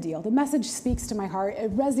here's the deal. The Message speaks to my heart.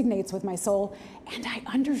 It resonates with my soul, and I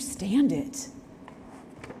understand it.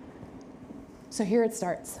 So here it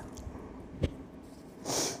starts.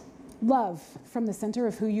 Love from the center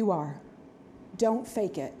of who you are. Don't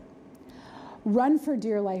fake it. Run for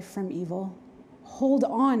dear life from evil. Hold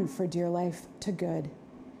on for dear life to good.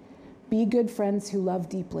 Be good friends who love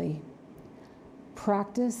deeply.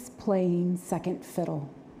 Practice playing second fiddle.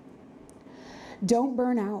 Don't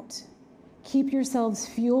burn out. Keep yourselves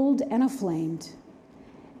fueled and aflamed.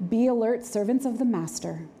 Be alert servants of the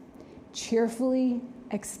Master, cheerfully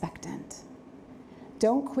expectant.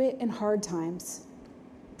 Don't quit in hard times.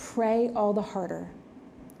 pray all the harder.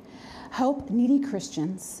 Help needy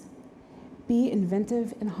Christians. Be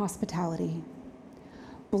inventive in hospitality.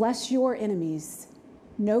 Bless your enemies.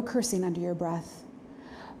 No cursing under your breath.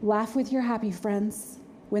 Laugh with your happy friends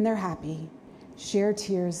when they're happy. Share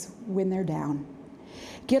tears when they're down.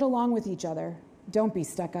 Get along with each other. Don't be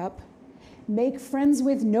stuck up. Make friends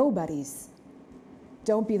with nobodies.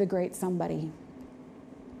 Don't be the great somebody.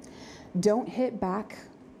 Don't hit back.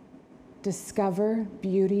 Discover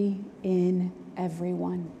beauty in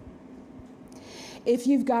everyone. If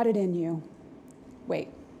you've got it in you, wait,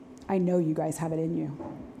 I know you guys have it in you.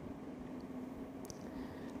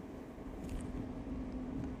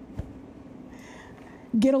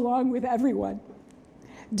 Get along with everyone.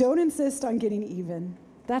 Don't insist on getting even.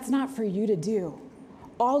 That's not for you to do.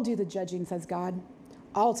 I'll do the judging, says God.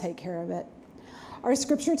 I'll take care of it. Our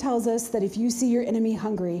scripture tells us that if you see your enemy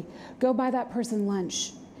hungry, go buy that person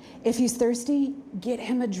lunch. If he's thirsty, get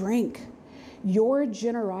him a drink. Your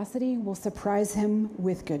generosity will surprise him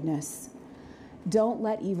with goodness. Don't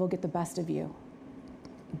let evil get the best of you.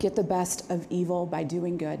 Get the best of evil by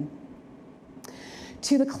doing good.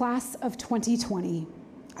 To the class of 2020,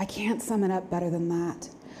 I can't sum it up better than that.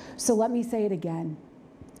 So let me say it again.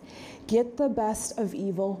 Get the best of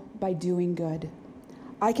evil by doing good.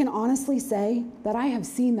 I can honestly say that I have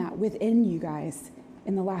seen that within you guys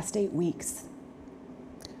in the last 8 weeks.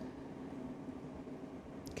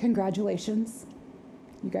 Congratulations.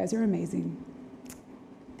 You guys are amazing.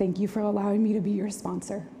 Thank you for allowing me to be your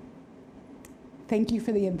sponsor. Thank you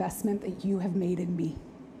for the investment that you have made in me.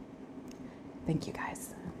 Thank you,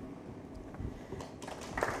 guys.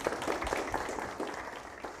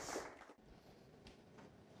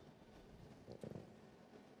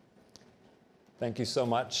 Thank you so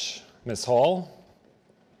much, Ms. Hall.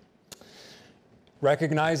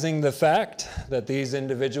 Recognizing the fact that these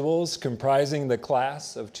individuals comprising the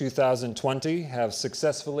class of 2020 have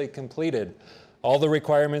successfully completed all the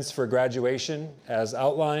requirements for graduation as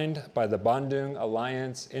outlined by the Bandung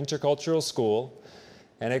Alliance Intercultural School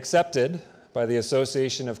and accepted by the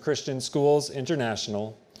Association of Christian Schools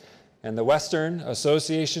International and the Western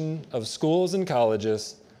Association of Schools and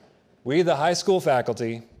Colleges, we, the high school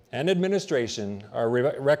faculty and administration, are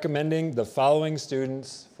recommending the following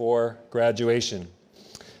students for graduation.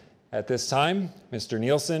 At this time, Mr.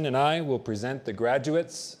 Nielsen and I will present the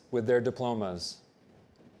graduates with their diplomas.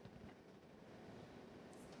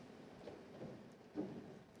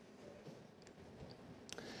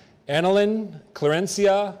 Annalyn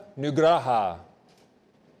Clarencia Nugraha.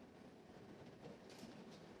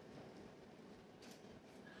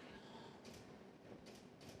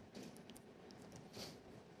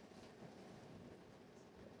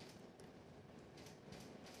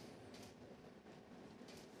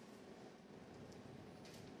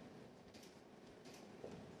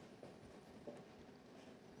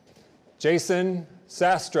 Jason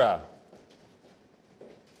Sastra.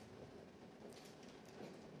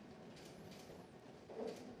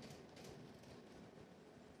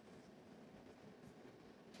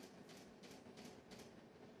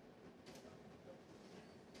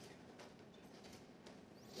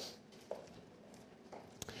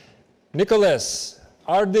 Nicholas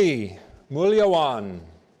Ardi Mulyawan.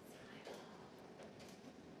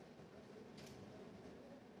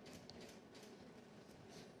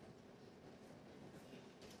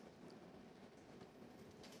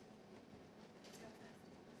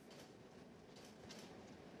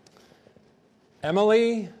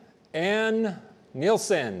 Emily Ann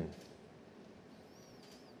Nielsen.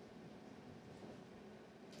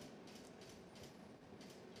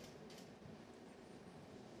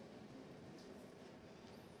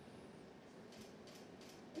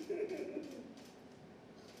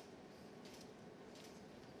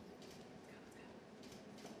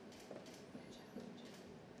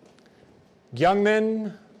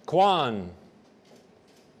 Youngmin Kwan.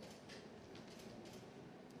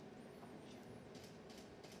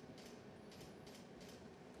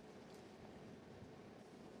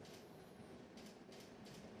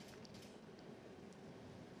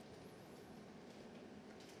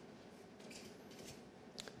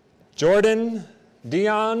 Jordan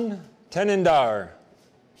Dion Tenendar.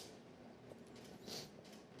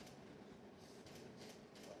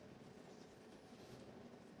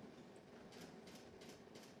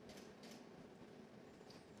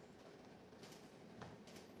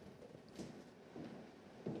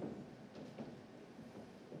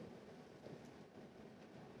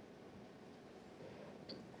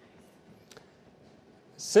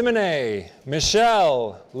 Simone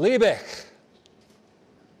Michelle Liebich.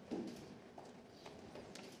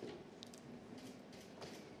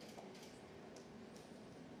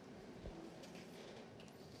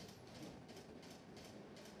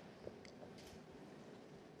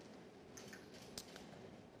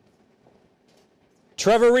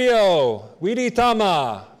 Trevorio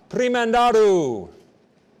Widitama Primandaru.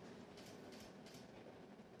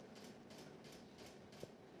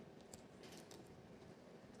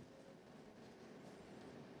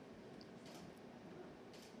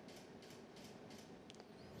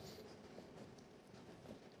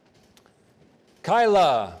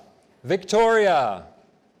 Kyla Victoria.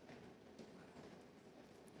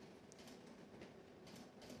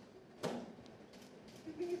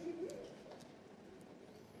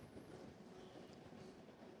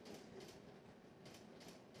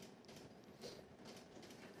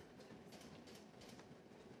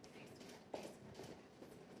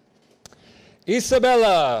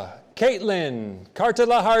 Isabella Caitlin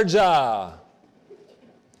Cartalaharja.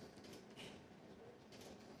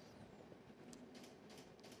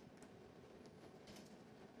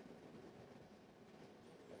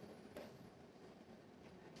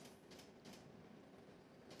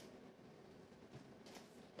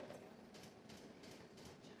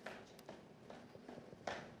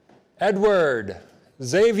 Edward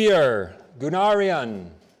Xavier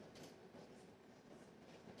Gunarian.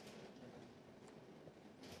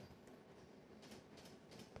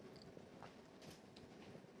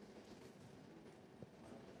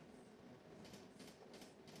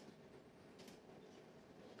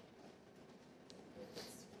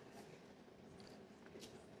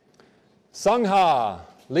 Sungha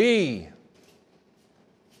Lee.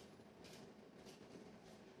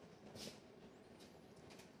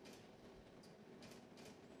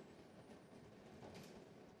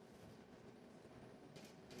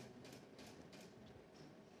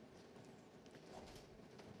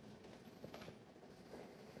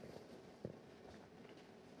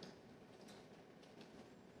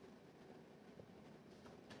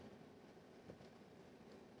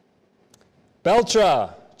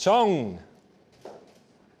 Beltra Chong.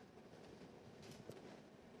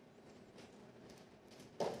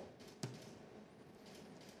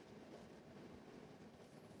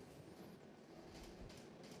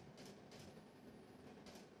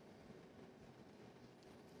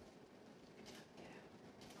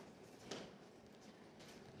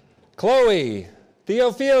 Chloe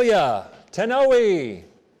Theophilia Tenoe.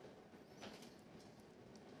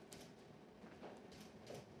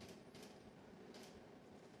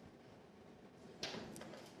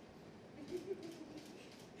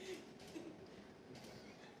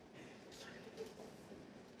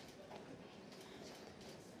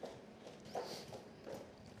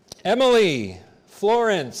 Emily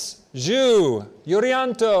Florence Zhu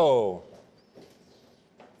Yurianto.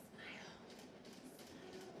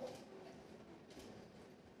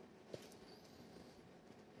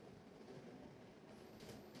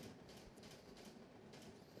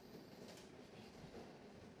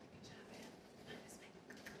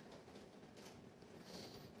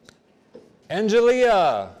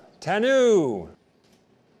 Angelia Tanu.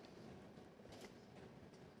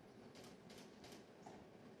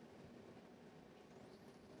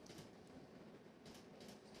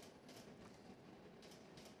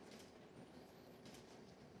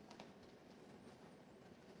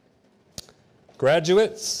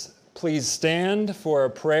 Graduates, please stand for a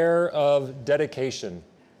prayer of dedication.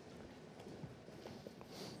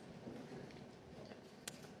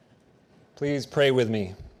 Please pray with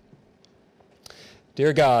me.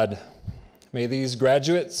 Dear God, may these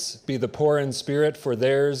graduates be the poor in spirit, for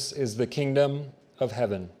theirs is the kingdom of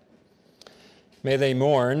heaven. May they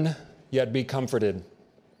mourn, yet be comforted.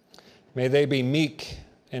 May they be meek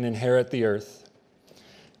and inherit the earth.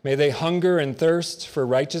 May they hunger and thirst for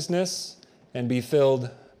righteousness and be filled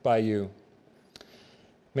by you.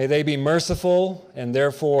 May they be merciful and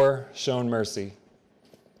therefore shown mercy.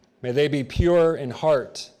 May they be pure in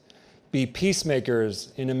heart, be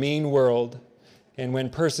peacemakers in a mean world, and when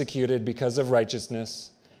persecuted because of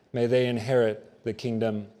righteousness, may they inherit the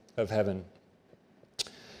kingdom of heaven.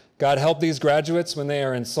 God, help these graduates when they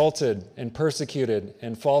are insulted and persecuted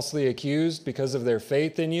and falsely accused because of their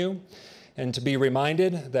faith in you, and to be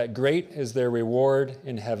reminded that great is their reward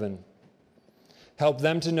in heaven. Help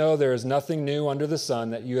them to know there is nothing new under the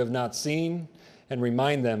sun that you have not seen, and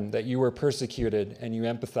remind them that you were persecuted and you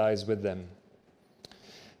empathize with them.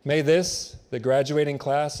 May this, the graduating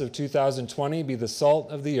class of 2020, be the salt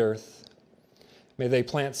of the earth. May they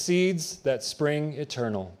plant seeds that spring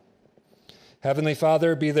eternal. Heavenly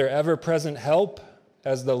Father, be their ever-present help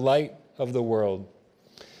as the light of the world.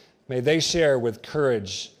 May they share with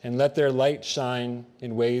courage and let their light shine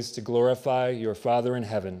in ways to glorify your Father in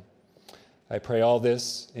heaven. I pray all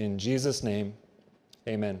this in Jesus' name.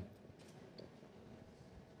 Amen.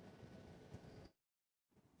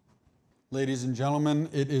 Ladies and gentlemen,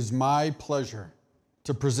 it is my pleasure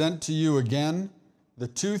to present to you again the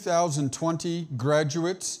 2020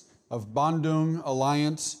 graduates of Bandung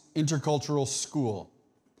Alliance Intercultural School.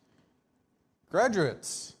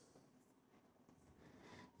 Graduates,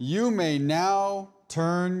 you may now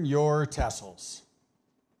turn your tassels.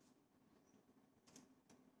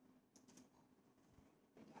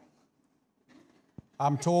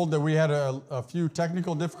 I'm told that we had a few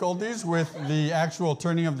technical difficulties with the actual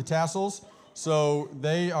turning of the tassels, so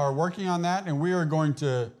they are working on that, and we are going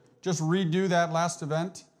to just redo that last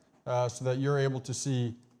event so that you're able to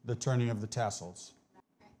see the turning of the tassels.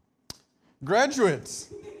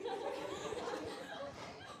 Graduates,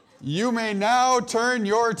 you may now turn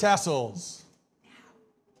your tassels.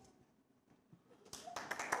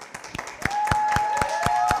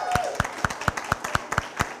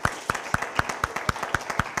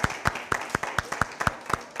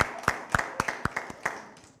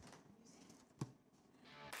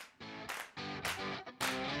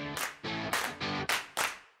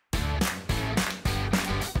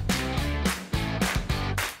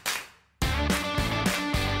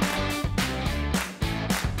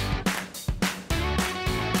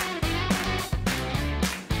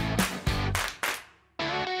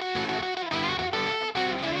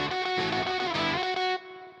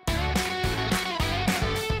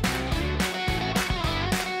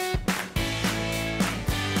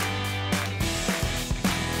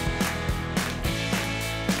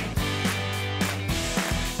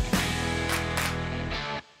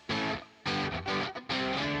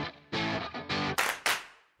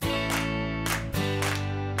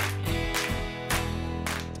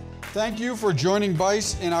 Thank you for joining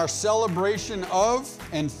BICE in our celebration of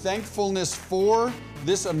and thankfulness for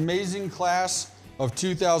this amazing class of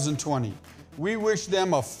 2020. We wish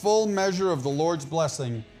them a full measure of the Lord's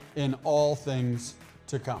blessing in all things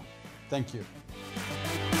to come. Thank you.